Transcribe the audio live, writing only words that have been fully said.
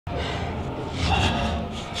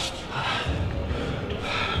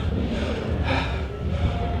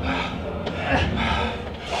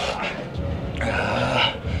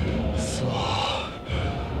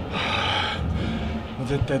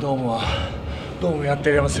絶対ドームやって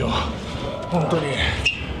やりますよ。本当に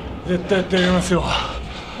絶対やってやりますよ。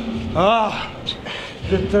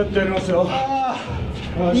絶対やってやりますよ。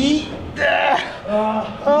いって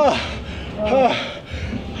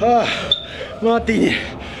マーティに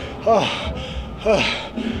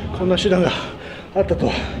こんな手段があったと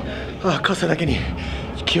は。傘だけに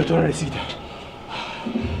気を取られすぎた。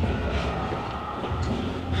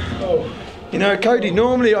You know, Cody,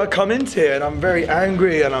 normally I come into here and I'm very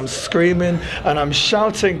angry and I'm screaming and I'm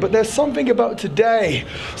shouting, but there's something about today,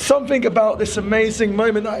 something about this amazing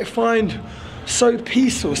moment that I find so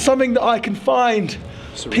peaceful, something that I can find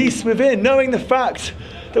peace within, knowing the fact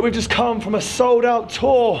that we've just come from a sold out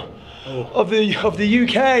tour of the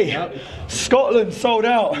UK. Yep. Scotland sold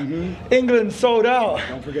out, England sold out,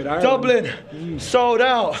 don't forget Ireland. Dublin sold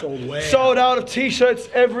out, sold out of t-shirts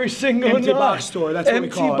every single empty night. Box store, that's what we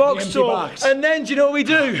call it. Box Empty store. box. And then do you know what we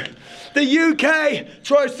do? The UK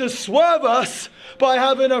tries to swerve us by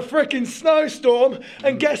having a freaking snowstorm,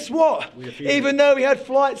 and guess what? Even though we had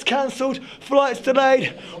flights cancelled, flights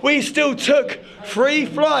delayed, we still took 3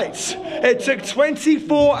 flights. It took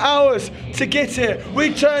 24 hours to get here.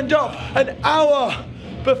 We turned up an hour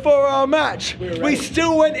before our match. We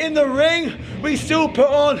still went in the ring, we still put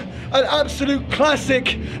on an absolute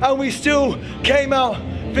classic, and we still came out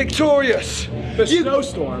victorious. The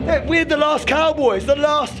snowstorm. We had the last Cowboys,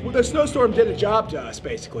 the snowstorm did a job to us,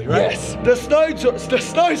 basically, right? Yes, the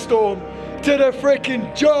snowstorm did a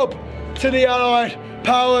freaking job to the Allied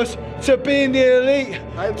powers, to being the elite,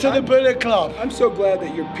 to the Bullet Club. I'm so glad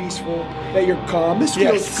that you're peaceful, that you're calm. This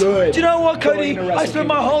feels good. Do you know what, Cody? I spent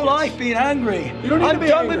my whole life being angry. You don't need to be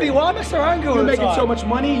done angry. with me. Why am I so angry all the time? You're making so much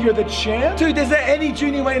money. You're the champ. Dude, is there any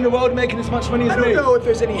junior weight in the world making as much money as me? I don't know if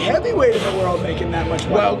there's any heavyweight in the world making that much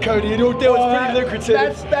money. Well, Cody, you know, it's pretty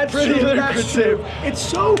lucrative. That's pretty true, lucrative. That's true. It's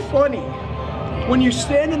so funny when you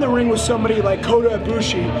stand in the ring with somebody like Kota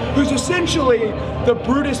Ibushi, who's essentially the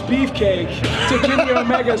Brutus Beefcake to Kenny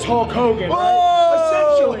Omega's Hulk Hogan,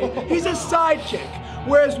 right? Essentially, he's a sidekick,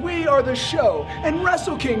 whereas we are the show, and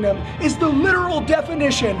Wrestle Kingdom is the literal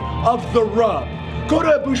definition of the rub.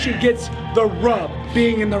 Kota Ibushi gets the rub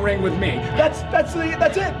being in the ring with me. That's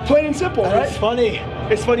it, plain and simple, right? It's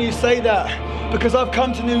funny you say that, because I've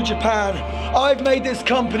come to New Japan. I've made this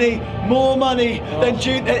company more money than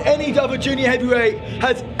any other junior heavyweight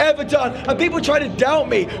has ever done. And people try to doubt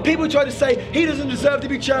me. People try to say he doesn't deserve to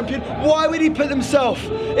be champion. Why would he put himself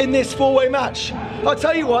in this 4-way match? I'll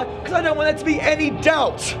tell you why, because I don't want there to be any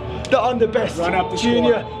doubt that I'm the best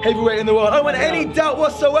junior heavyweight in the world. I don't want any doubt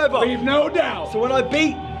whatsoever. Leave no doubt. So when I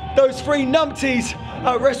beat those 3 numpties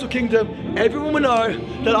at Wrestle Kingdom, everyone will know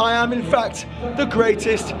that I am in fact the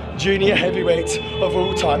greatest junior heavyweight of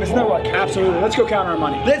all time. Isn't that right, Cody? Absolutely. Let's go count our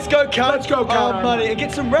money. Let's go count our money and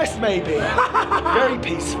get some rest maybe. Very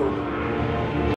peaceful.